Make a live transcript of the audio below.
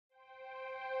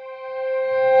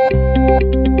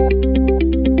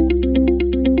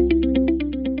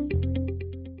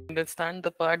Understand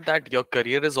the part that your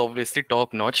career is obviously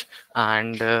top notch,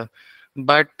 and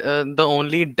but the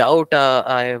only doubt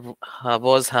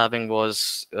was having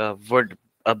was would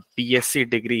a B.Sc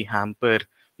degree hamper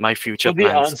my future So the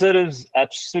plans? answer is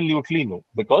absolutely no.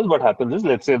 Because what happens is,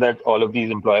 let's say that all of these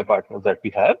employer partners that we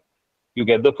have, you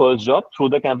get the first job through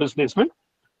the campus placement.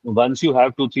 Once you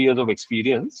have 2, 3 years of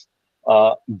experience,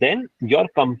 then your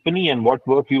company and what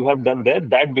work you have done there,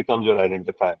 that becomes your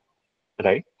identifier,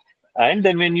 right? And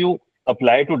then when you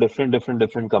apply to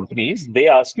different companies, they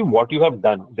ask you what you have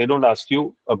done. They don't ask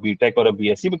you a B.Tech or a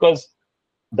B.Sc, because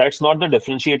that's not the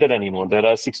differentiator anymore. There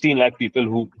are 16 lakh people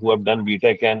who have done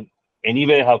B.Tech, and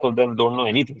anyway, half of them don't know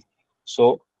anything.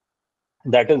 So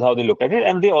that is how they look at it.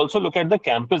 And they also look at the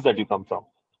campus that you come from.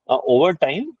 Over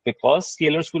time, because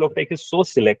Scalar School of Tech is so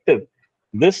selective,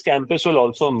 this campus will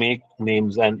also make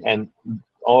names, and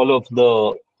all of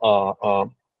the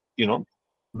you know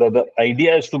the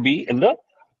idea is to be in the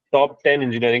top 10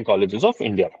 engineering colleges of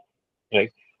India,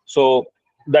 right? So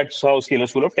that's how Scalar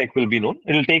School of Tech will be known.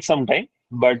 It will take some time,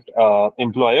 but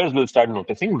employers will start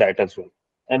noticing that as well.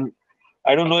 And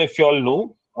I don't know if you all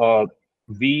know,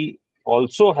 we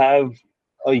also have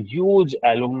a huge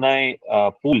alumni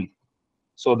pool.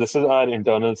 So this is our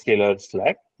internal Scalar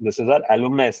Slack. This is our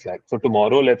alumni Slack. So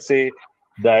tomorrow, let's say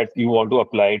that you want to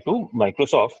apply to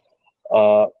Microsoft,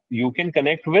 you can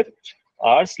connect with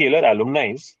our Scalar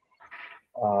alumni.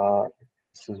 uh,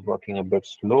 this is working a bit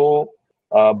slow.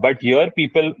 But here,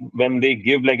 people, when they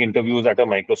give like interviews at a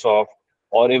Microsoft,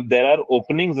 or if there are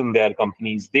openings in their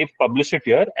companies, they publish it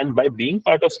here. And by being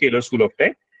part of Scalar School of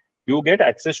Tech, you get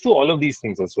access to all of these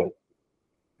things as well,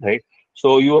 right?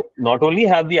 So you not only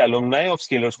have the alumni of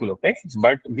Scalar School of Tech,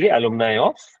 but the alumni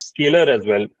of Scalar as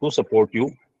well to support you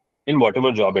in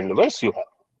whatever job endeavors you have.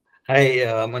 Hi,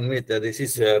 Manvit. This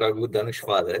is Raghu Dhanush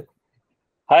father.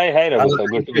 Hi, Raghu sir.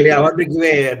 Good to meet Actually, I you. want to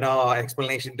give a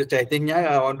explanation to Chaitanya.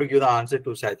 I want to give the answer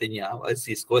to Chaitanya.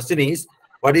 His question is,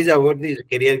 what is about the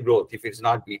career growth if it's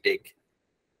not B.Tech?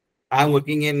 I'm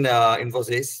working in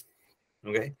Infosys.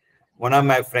 Okay. One of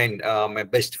my friend, my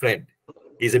best friend,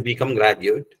 is a BCom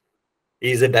graduate.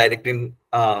 He's a director in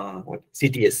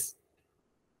CTS.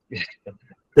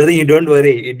 So you don't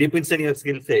worry. It depends on your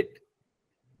skill set.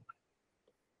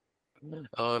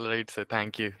 All right, sir.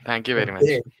 Thank you. Thank you very much.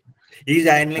 Okay. He's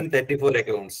handling 34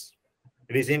 accounts.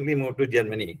 Recently moved to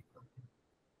Germany.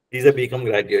 He's a BCom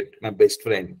graduate, my best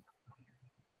friend.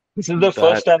 This is the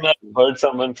first time I've heard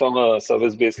someone from a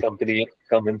service-based company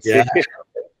come and say.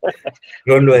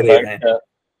 Don't worry.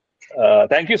 But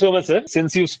thank you so much, sir.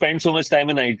 Since you spend so much time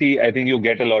in IT, I think you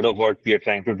get a lot of what we are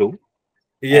trying to do.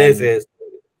 Yes, yes.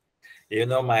 You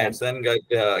know, my son got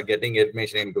getting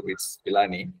admission into BITS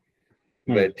Pilani,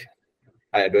 but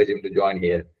I advise him to join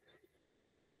here.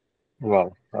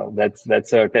 Wow, that's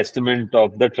a testament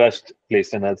of the trust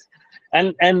placed in us.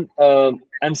 And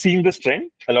I'm seeing this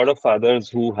trend. A lot of fathers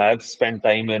who have spent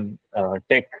time in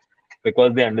tech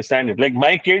because they understand it. Like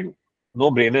my kid, no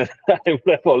brainer. I would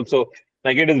have also.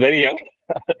 My kid is very young,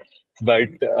 but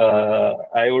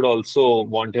I would also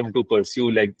want him to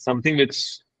pursue like something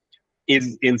which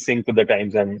is in sync with the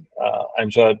times, and I'm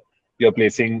sure you're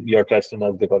placing your trust in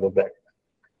us because of that.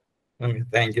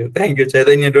 Thank you,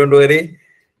 Chaitanya. Don't worry.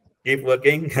 Keep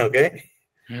working, okay?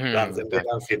 Concentrate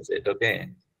on skill set,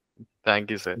 okay? Thank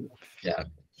you, sir. Yeah.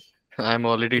 I'm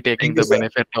already taking the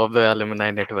benefit of the alumni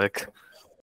network.